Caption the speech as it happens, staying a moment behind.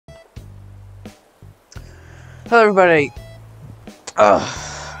Hello everybody.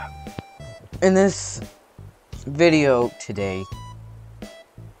 In this video today,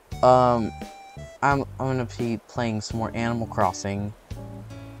 I'm gonna be playing some more Animal Crossing.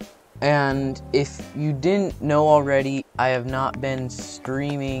 And if you didn't know already, I have not been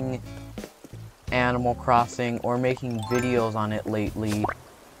streaming Animal Crossing or making videos on it lately.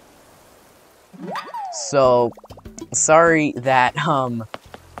 So sorry that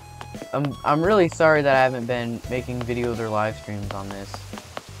I'm really sorry that I haven't been making videos or live streams on this,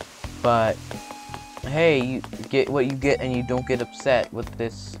 but hey, you get what you get and you don't get upset with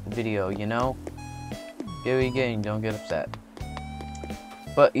this video, you know? Get what you get and you don't get upset.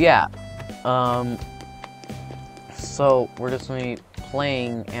 But yeah, so we're just gonna be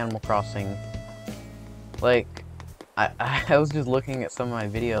playing Animal Crossing. Like, I was just looking at some of my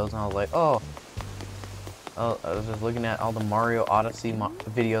videos and I was like, oh, I was just looking at all the Mario Odyssey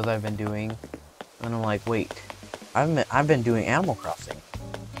videos I've been doing, and I'm like, wait, I've been doing Animal Crossing.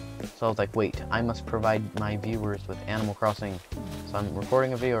 So I was like, wait, I must provide my viewers with Animal Crossing. So I'm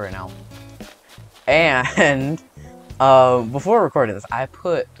recording a video right now. And before recording this, I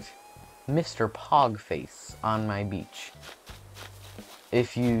put Mr. Pogface on my beach.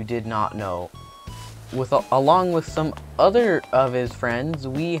 If you did not know, along with some other of his friends,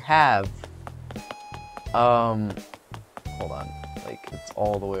 we have. Hold on, like, it's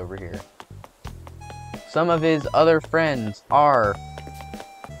all the way over here. Some of his other friends are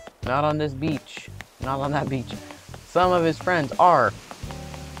not on this beach, not on that beach. Some of his friends are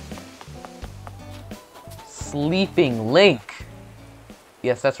Sleeping Link.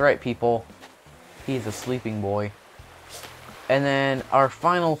 Yes, that's right, people. He's a sleeping boy. And then our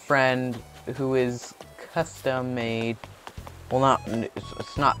final friend, who is custom made. Well,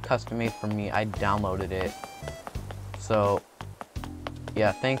 it's not custom made for me. I downloaded it. So,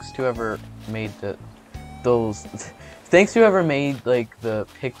 yeah, thanks to whoever made thanks to whoever made, like, the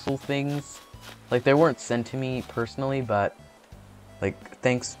pixel things. Like, they weren't sent to me personally, but, like,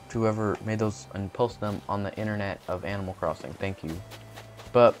 thanks to whoever made those and posted them on the internet of Animal Crossing. Thank you.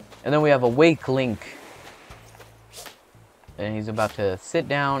 And then we have Awake Link. And he's about to sit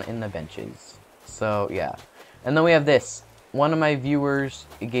down in the benches. So, yeah. And then we have this. One of my viewers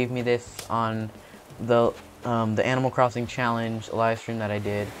gave me this on the Animal Crossing Challenge live stream that I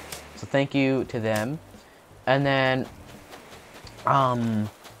did. So thank you to them. And then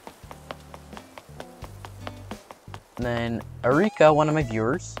Erika, one of my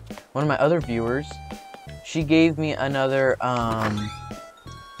other viewers, she gave me another, let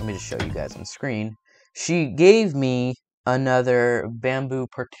me just show you guys on screen. She gave me another bamboo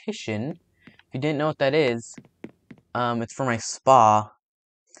partition. If you didn't know what that is, it's for my spa,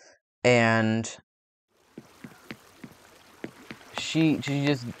 and she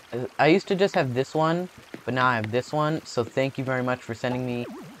just, I used to just have this one, but now I have this one, so thank you very much for sending me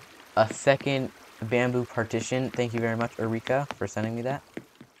a second bamboo partition. Thank you very much, Erika, for sending me that.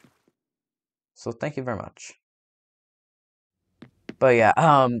 So thank you very much. But yeah,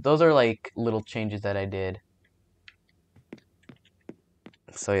 those are like little changes that I did.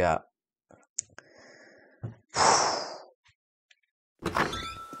 So yeah.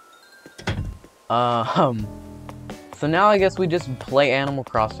 So now I guess we just play Animal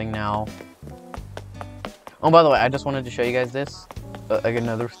Crossing now. Oh, by the way, I just wanted to show you guys this. Like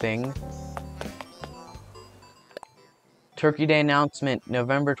another thing. Turkey Day announcement.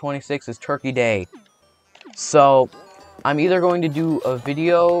 November 26th is Turkey Day. So, I'm either going to do a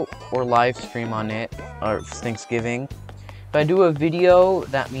video or live stream on it, or Thanksgiving. If I do a video,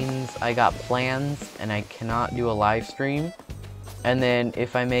 that means I got plans and I cannot do a live stream. And then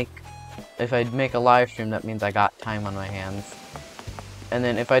if I make a live stream, that means I got time on my hands. And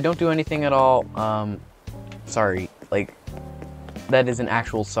then if I don't do anything at all, sorry, like, that is an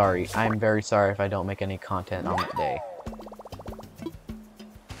actual sorry. I'm very sorry if I don't make any content on that day.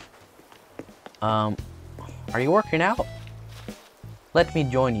 Are you working out? Let me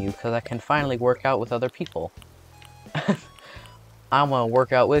join you, because I can finally work out with other people. I want to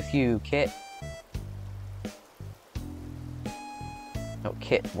work out with you, Kit. No,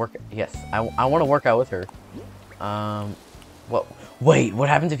 Kit, yes, I want to work out with her. Well, wait, what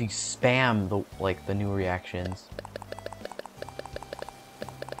happens if you spam the new reactions?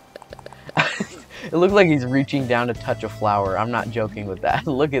 It looks like he's reaching down to touch a flower. I'm not joking with that.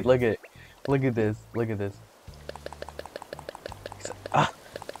 Look at this. I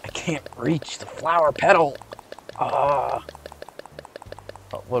can't reach the flower petal. Oh,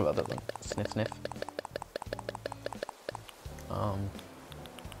 what about that one? Sniff, sniff.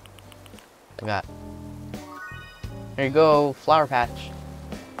 We got. There you go, flower patch.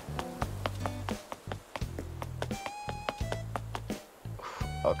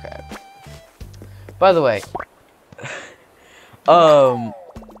 Okay. By the way,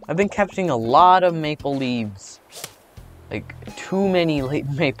 I've been catching a lot of maple leaves. Like, too many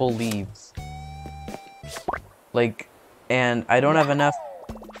maple leaves. Like, and I don't have enough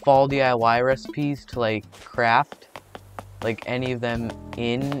fall DIY recipes to, like, craft, like, any of them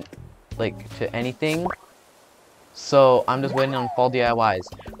in, like, to anything. So, I'm just waiting on fall DIYs.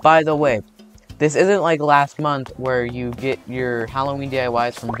 By the way, this isn't like last month where you get your Halloween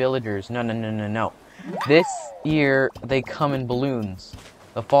DIYs from villagers. No, no, no, no, no. This year, they come in balloons.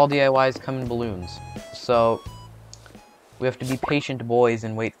 The fall DIYs come in balloons. So, we have to be patient boys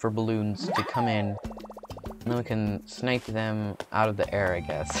and wait for balloons to come in. And then we can snipe them out of the air, I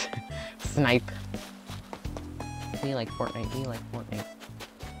guess. Snipe. Be like Fortnite, be like Fortnite.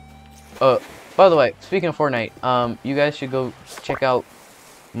 By the way, speaking of Fortnite, you guys should go check out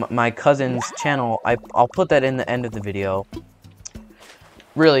my cousin's channel. I'll put that in the end of the video.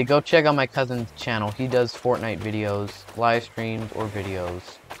 Really, go check out my cousin's channel. He does Fortnite videos, live streams, or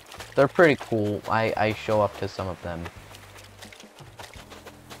videos. They're pretty cool. I show up to some of them.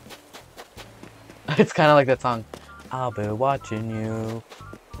 It's kind of like that song. I'll be watching you.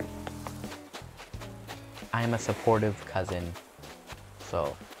 I'm a supportive cousin.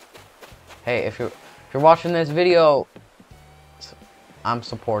 So, hey, if you're watching this video, I'm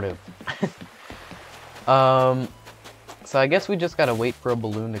supportive. So I guess we just gotta wait for a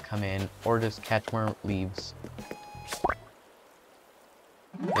balloon to come in, or just catch more leaves.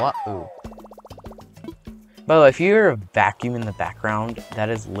 What? Ooh. By the way, if you hear a vacuum in the background, that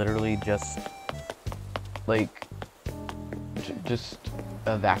is literally just, like, just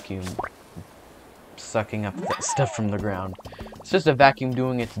a vacuum sucking up stuff from the ground. It's just a vacuum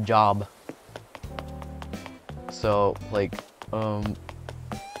doing its job. So, like,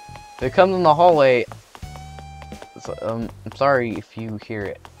 if it comes in the hallway, so, I'm sorry if you hear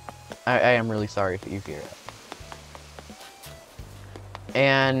it. I am really sorry if you hear it.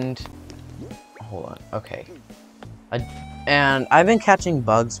 And, hold on, okay. And I've been catching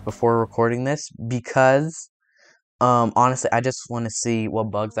bugs before recording this because, honestly, I just want to see what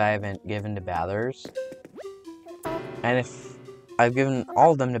bugs I haven't given to Bathers. And if I've given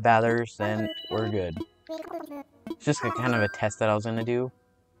all of them to Bathers, then we're good. It's just kind of a test that I was gonna do.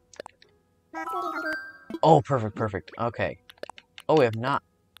 Oh, perfect, perfect. Okay. Oh, we have not.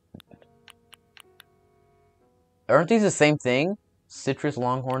 Aren't these the same thing? Citrus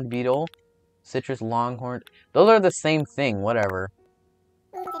longhorned beetle. Citrus longhorned. Those are the same thing. Whatever.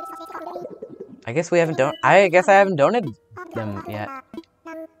 I guess we haven't done. I guess I haven't donated them yet.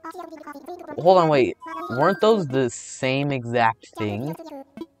 Hold on, wait. Weren't those the same exact thing?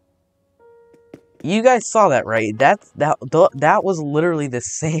 You guys saw that, right? That was literally the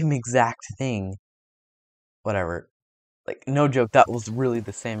same exact thing. Whatever. Like, no joke, that was really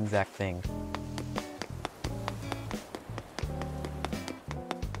the same exact thing.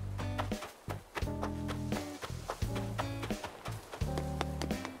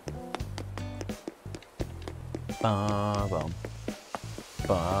 Ba-bum.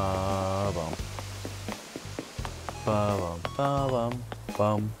 Ba-bum. Ba-bum. Ba-bum.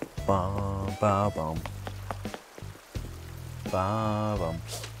 Bum. Bum. Ba-bum. Ba-bum.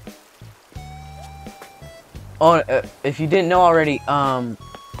 Oh, if you didn't know already, I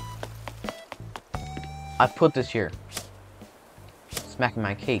put this here. Smacking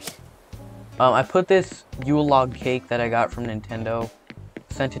my cake. I put this Yule log cake that I got from Nintendo.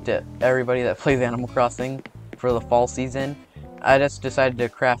 Sent it to everybody that plays Animal Crossing for the fall season. I just decided to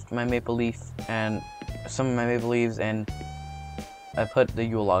craft my maple leaf and some of my maple leaves, and I put the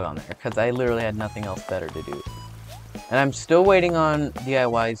Yule log on there because I literally had nothing else better to do. And I'm still waiting on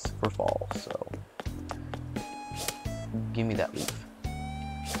DIYs for fall, so give me that leaf.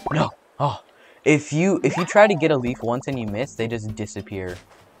 No. Oh, if you try to get a leaf once and you miss, they just disappear.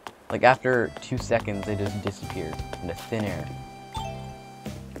 Like after 2 seconds, they just disappear into thin air.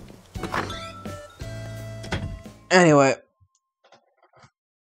 Anyway.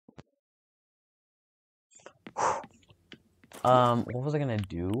 What was I gonna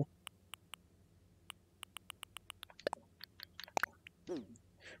do?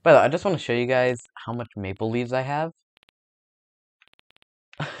 By the way, I just want to show you guys how much maple leaves I have.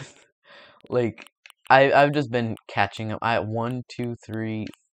 Like, I've just been catching up. I have 1, 2, 3,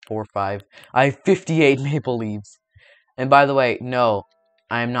 4, 5. I have 58 maple leaves. And by the way, no,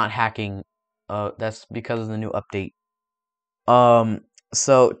 I am not hacking. That's because of the new update.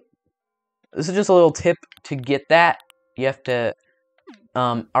 So this is just a little tip to get that. You have to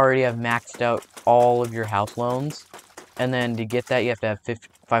already have maxed out all of your house loans, and then to get that, you have to have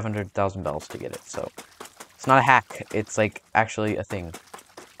 500,000 bells to get it. So it's not a hack. It's like actually a thing.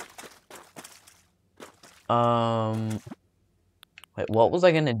 Wait, what was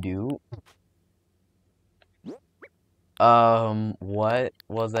I gonna do? What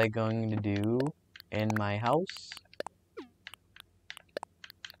was I going to do in my house?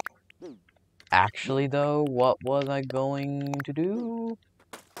 Actually, though, what was I going to do?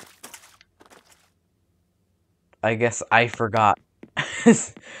 I guess I forgot.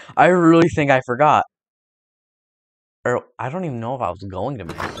 I really think I forgot. Or, I don't even know if I was going to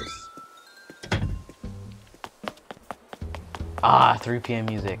my house. Ah, 3 p.m.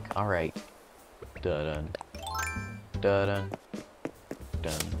 music. Alright. Dun-dun. Dun-dun.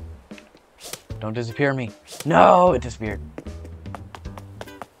 Dun. Don't disappear me. No, it disappeared.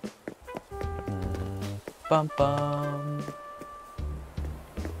 Bum bum.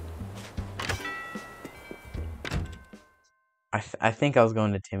 I think I was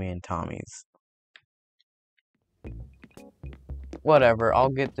going to Timmy and Tommy's. Whatever, I'll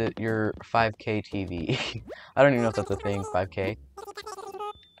get your 5K TV. I don't even know if that's a thing, 5K.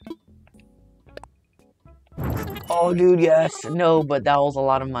 Oh, dude, yes. No, but that was a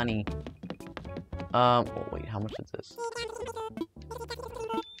lot of money. Oh, wait, how much is this?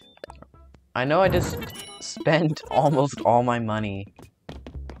 I know I just spent almost all my money,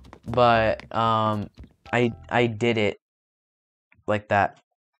 but, I did it like that.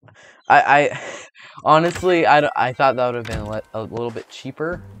 I honestly, I thought that would have been a little bit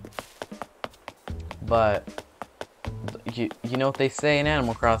cheaper, but you know what they say in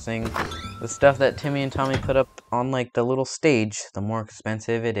Animal Crossing, the stuff that Timmy and Tommy put up on like the little stage, the more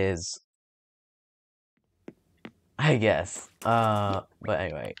expensive it is. I guess. But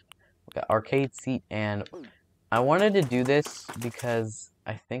anyway, we got arcade seat, and I wanted to do this because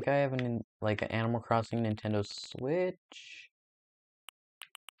I think I have an Animal Crossing Nintendo Switch.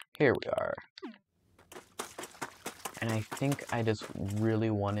 Here we are. And I think I just really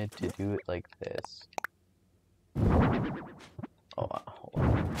wanted to do it like this. Oh, hold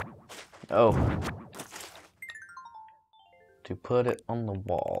on. Oh. To put it on the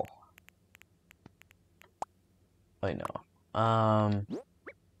wall. Wait, no.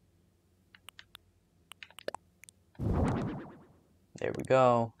 There we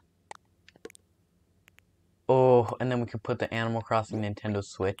go. Oh, and then we could put the Animal Crossing Nintendo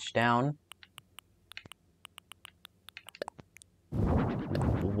Switch down.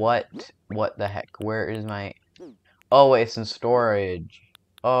 What the heck? Where is my... Oh, wait, it's in storage.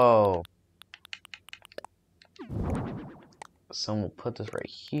 Oh. So we'll put this right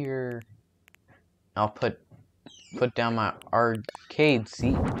here. I'll put down my arcade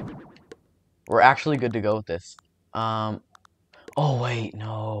seat. We're actually good to go with this. Oh, wait,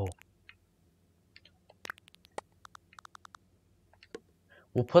 no.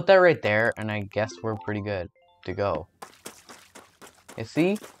 We'll put that right there, and I guess we're pretty good to go. You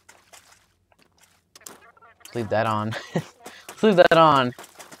see? Let's leave that on. Let's leave that on.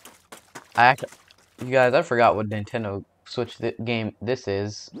 You guys, I forgot what Nintendo Switch game this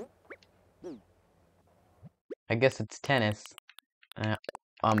is. I guess it's tennis. By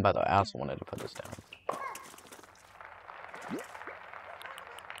the way, I also wanted to put this down.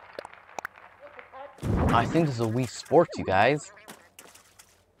 I think this is a Wii Sports, you guys.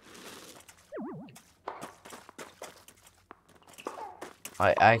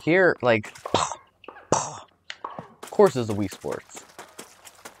 I hear, like... Of course it's a Wii Sports.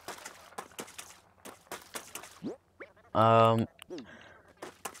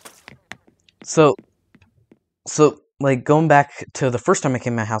 So, like, going back to the first time I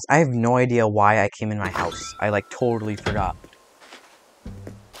came in my house, I have no idea why I came in my house. I, like, totally forgot.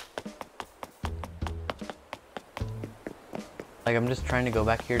 Like, I'm just trying to go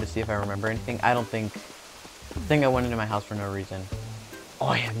back here to see if I remember anything. I think I went into my house for no reason. Oh,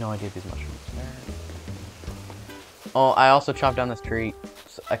 I have no idea these mushrooms are there. Oh, I also chopped down this tree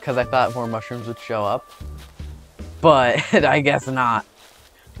because I thought more mushrooms would show up. But, I guess not.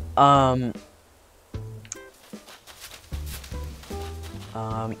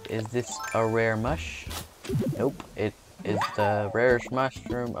 Is this a rare mush? Nope. It is the rarest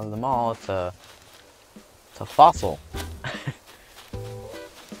mushroom of them all. It's a fossil.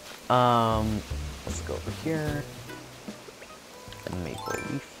 Let's go over here. Maple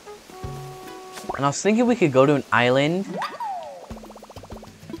leaf. And I was thinking we could go to an island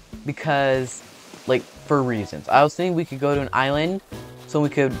because, like, for reasons. I was thinking we could go to an island so we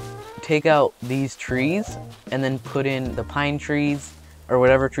could take out these trees and then put in the pine trees or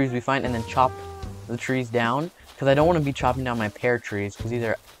whatever trees we find and then chop the trees down, because I don't want to be chopping down my pear trees because these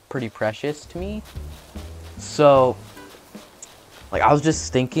are pretty precious to me. So, like, I was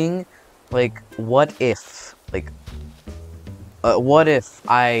just thinking, like, what if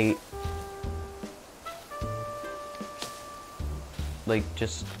I like,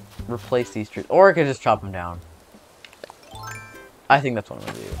 just replace these trees. Or I could just chop them down. I think that's what I'm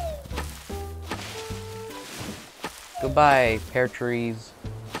gonna do. Goodbye, pear trees.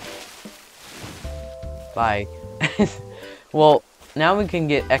 Bye. Well, now we can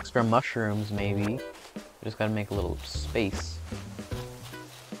get extra mushrooms, maybe. We just gotta make a little space.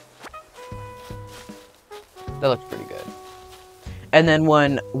 That looks pretty good. And then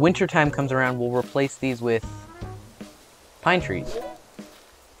when wintertime comes around, we'll replace these with pine trees.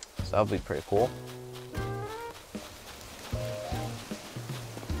 So that'll be pretty cool.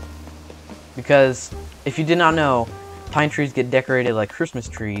 Because if you did not know, pine trees get decorated like Christmas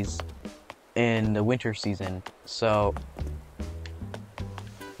trees in the winter season. So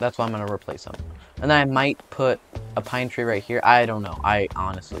that's why I'm going to replace them. And then I might put a pine tree right here. I don't know. I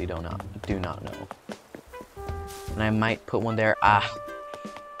honestly do not know. And I might put one there.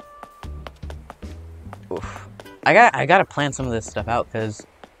 Oof. I gotta plan some of this stuff out because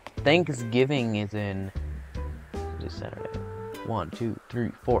Thanksgiving is in this Saturday. 1, 2, 3,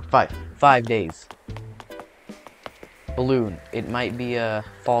 4, 5. 5 days. Balloon. It might be a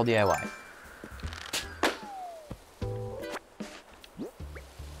fall DIY.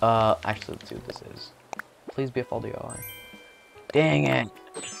 Actually, let's see what this is. Please be a fall DIY. Dang it!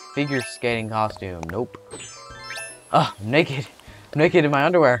 Figure skating costume. Nope. Oh, I'm naked. I'm naked in my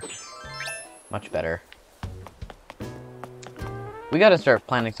underwear. Much better. We gotta start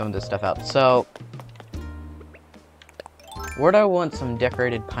planning some of this stuff out. So, where do I want some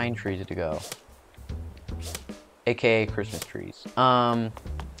decorated pine trees to go? AKA Christmas trees.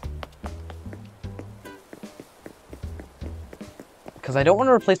 Because I don't want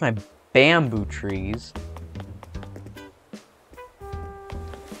to replace my bamboo trees.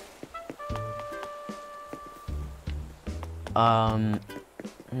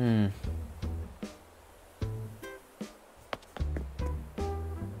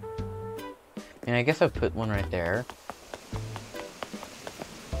 And I guess I've put one right there.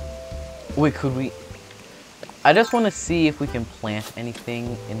 Wait, could we... I just want to see if we can plant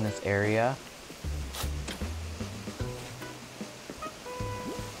anything in this area.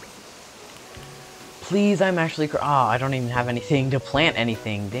 Please, I'm actually... Oh, I don't even have anything to plant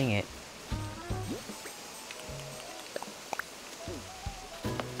anything. Dang it.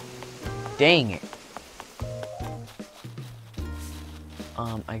 Dang it.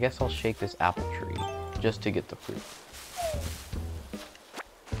 I guess I'll shake this apple tree just to get the fruit.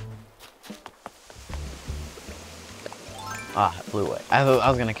 Ah, it flew away. I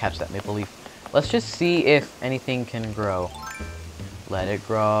was gonna catch that maple leaf. Let's just see if anything can grow. Let it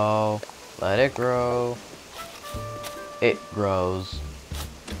grow. Let it grow. It grows.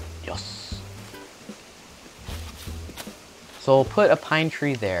 Yes. So we'll put a pine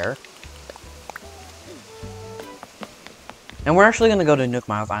tree there. And we're actually gonna go to Nook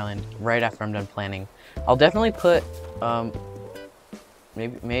Miles Island right after I'm done planning. I'll definitely put,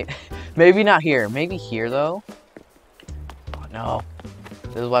 maybe not here. Maybe here though. Oh no,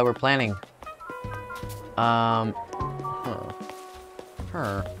 this is why we're planning.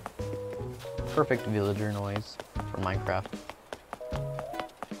 Perfect villager noise for Minecraft.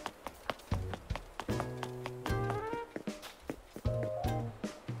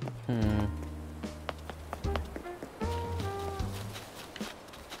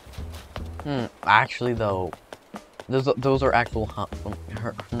 Actually, though, those are actual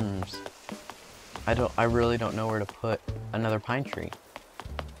hums. I really don't know where to put another pine tree.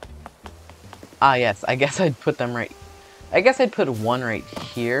 Ah, yes. I guess I'd put them right. I guess I'd put one right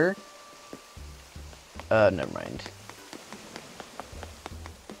here. Never mind.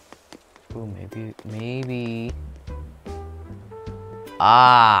 Ooh, maybe.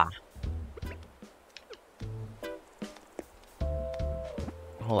 Ah.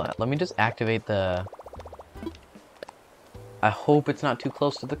 Hold on, let me just activate the... I hope it's not too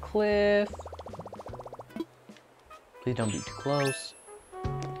close to the cliff. Please don't be too close.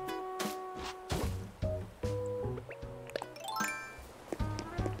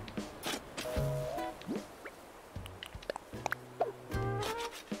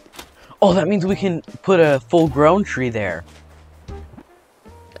 Oh, that means we can put a full-grown tree there.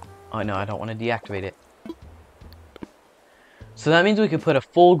 Oh, no, I don't want to deactivate it. So that means we could put a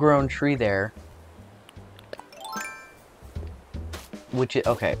full-grown tree there. Which is...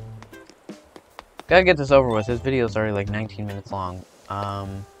 Okay. Gotta get this over with. This video is already like 19 minutes long.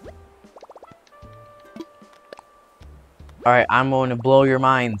 Alright, I'm going to blow your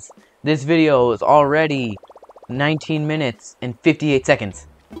minds. This video is already 19 minutes and 58 seconds.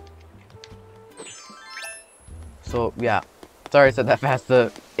 So, yeah. Sorry I said that fast.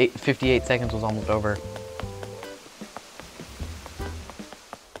 The 58 seconds was almost over.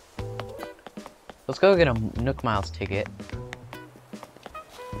 Let's go get a Nook Miles ticket.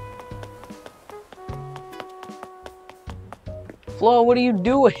 Flo, what are you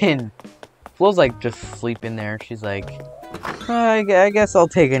doing? Flo's like just sleeping there. She's like, I guess I'll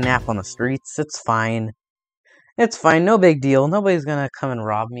take a nap on the streets. It's fine. It's fine. No big deal. Nobody's gonna come and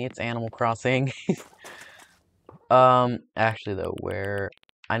rob me. It's Animal Crossing. Actually though, where...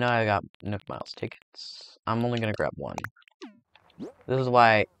 I know I got Nook Miles tickets. I'm only gonna grab one. This is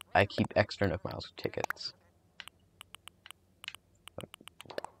why I keep extra Nook Miles tickets.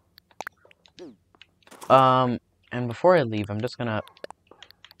 And before I leave, I'm just gonna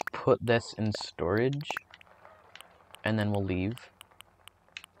put this in storage, and then we'll leave.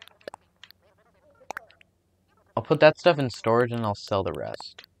 I'll put that stuff in storage, and I'll sell the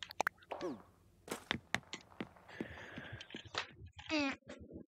rest.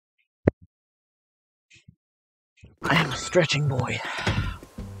 I am a stretching boy.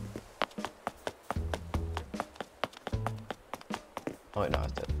 Oh wait, no,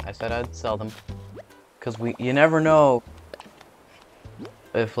 I said I'd sell them. Cause you never know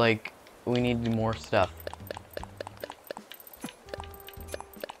if like we need more stuff.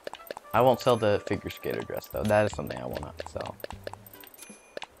 I won't sell the figure skater dress though. That is something I will not sell.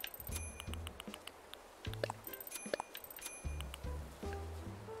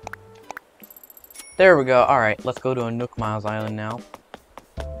 There we go. Alright, let's go to a Nook Miles Island now.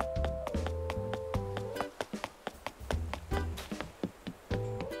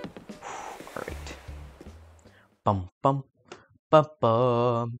 Alright. Bum bum bum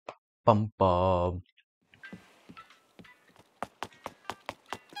bum bum bum.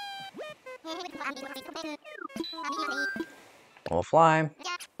 We'll fly.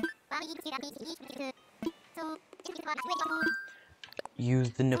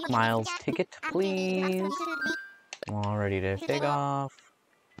 Use the Nook Miles ticket, please. All ready to take off.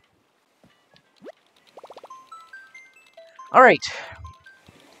 All right.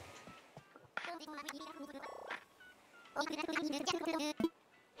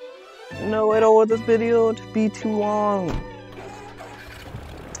 No, I don't want this video to be too long.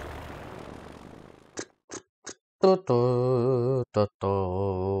 Bum, bum,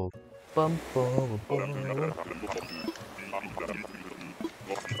 bum.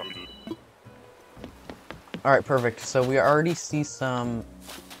 Alright, perfect. So we already see some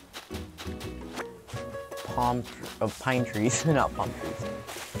pine trees, not palm trees.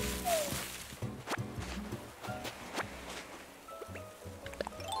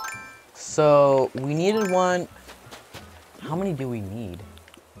 So we needed one. How many do we need?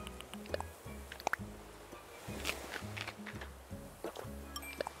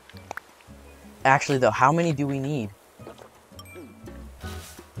 Actually, though, how many do we need?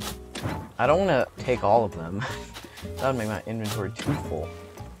 I don't want to take all of them. That would make my inventory too full.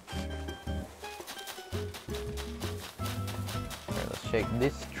 Alright, let's shake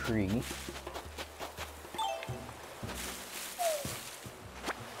this tree.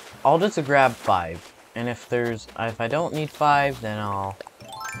 I'll just grab 5. And if I don't need 5, then I'll...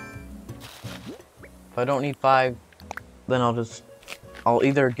 If I don't need 5, then I'll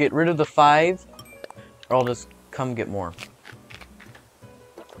either get rid of the 5, or I'll just come get more.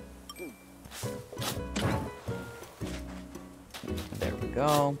 There we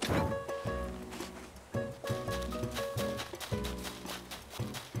go.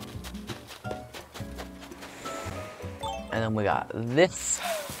 And then we got this.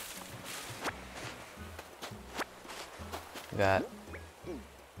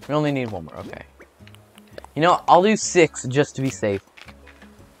 We only need one more, okay. You know, I'll do 6 just to be safe.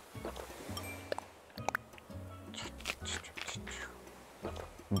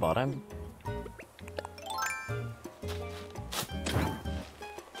 Bottom.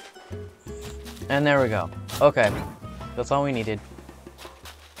 And there we go. Okay. That's all we needed.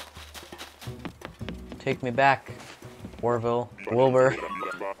 Take me back. Orville. Wilbur.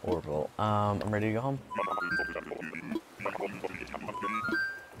 Orville. I'm ready to go home.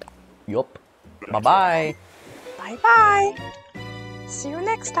 Yup. Bye-bye. Bye-bye. See you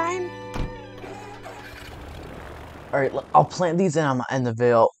next time. Alright, I'll plant these in the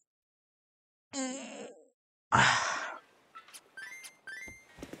veil.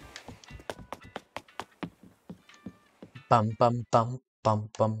 Bum bum bum bum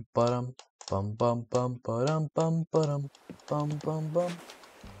bum bum bum bum bum bum bum bum bum bum bum.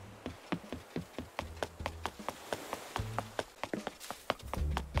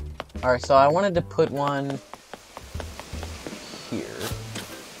 Alright, so I wanted to put one here.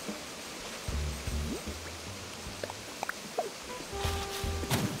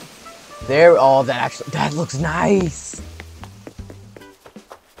 There, oh, that looks nice.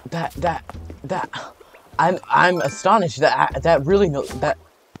 That I'm astonished that that really that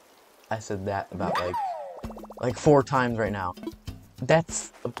I said that about like 4 times right now.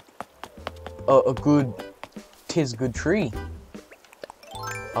 That's a good good tree.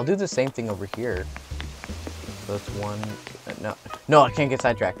 I'll do the same thing over here. So that's 1. No, I can't get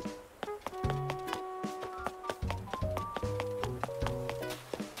sidetracked.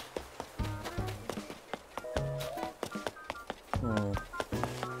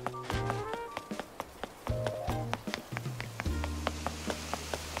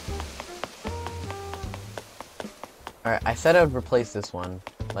 Alright, I said I would replace this one.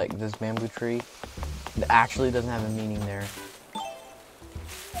 Like, this bamboo tree. It actually doesn't have a meaning there.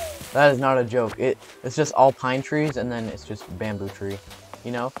 That is not a joke. It's just all pine trees, and then it's just bamboo tree.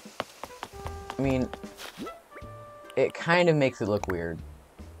 You know? I mean, it kind of makes it look weird.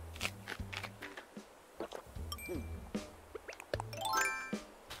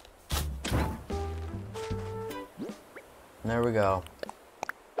 There we go.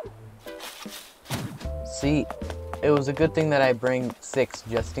 See, it was a good thing that I bring 6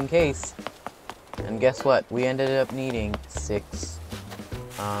 just in case. And guess what? We ended up needing 6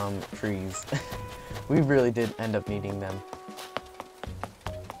 trees. We really did end up needing them.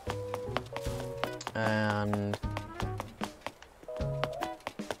 And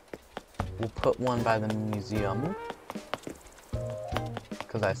we'll put one by the museum.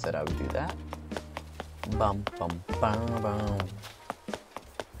 Because I said I would do that. Bum bum bum bum.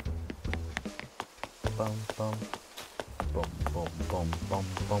 Bum bum. Bum bum bum bum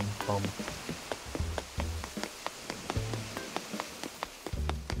bum bum.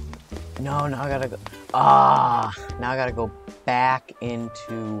 No, now I gotta go. Now I gotta go back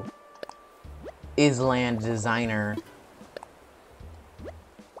into Island Designer.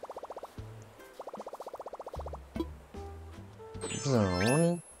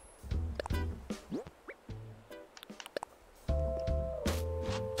 Zone.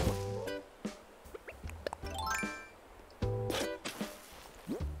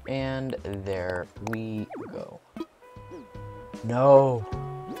 And there we go. No!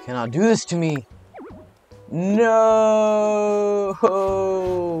 Cannot do this to me! No!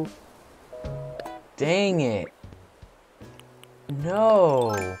 Dang it!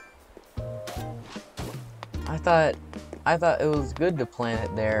 No! I thought it was good to plant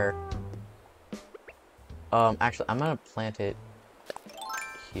it there. Actually, I'm gonna plant it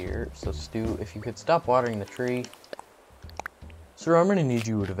here. So, Stu, if you could stop watering the tree. Sir, I'm gonna need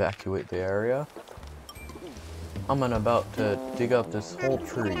you to evacuate the area. I'm about to dig up this whole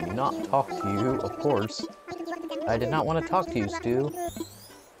tree, not talk to you, of course. I did not want to talk to you, Stu.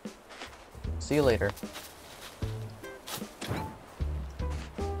 See you later.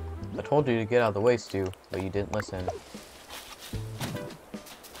 I told you to get out of the way, Stu, but you didn't listen.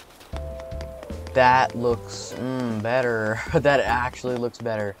 That looks, better. That actually looks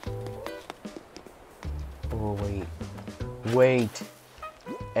better. Oh, wait. Wait.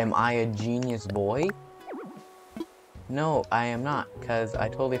 Am I a genius boy? No, I am not, because I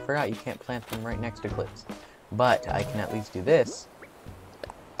totally forgot you can't plant them right next to cliffs. But I can at least do this.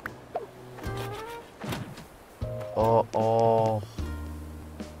 Oh.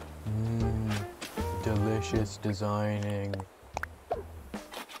 Delicious designing.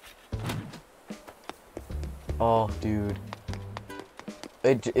 Oh, dude.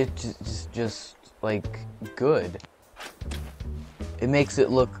 It's just like good. It makes it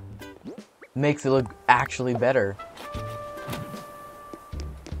look actually better.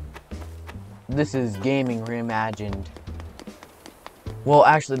 This is gaming reimagined. Well,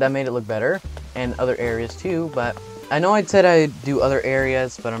 actually, that made it look better, and other areas too, but I know I said I'd do other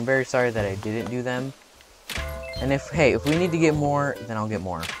areas, but I'm very sorry that I didn't do them. And if we need to get more, then I'll get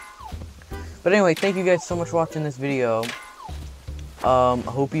more. But anyway, thank you guys so much for watching this video. I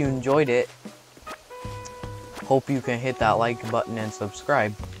hope you enjoyed it. Hope you can hit that like button and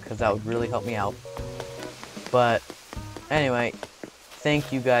subscribe, because that would really help me out. But anyway,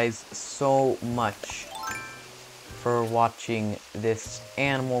 thank you guys so much for watching this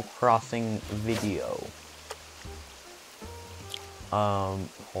Animal Crossing video. Hold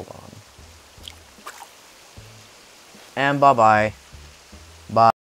on. And bye-bye. Bye.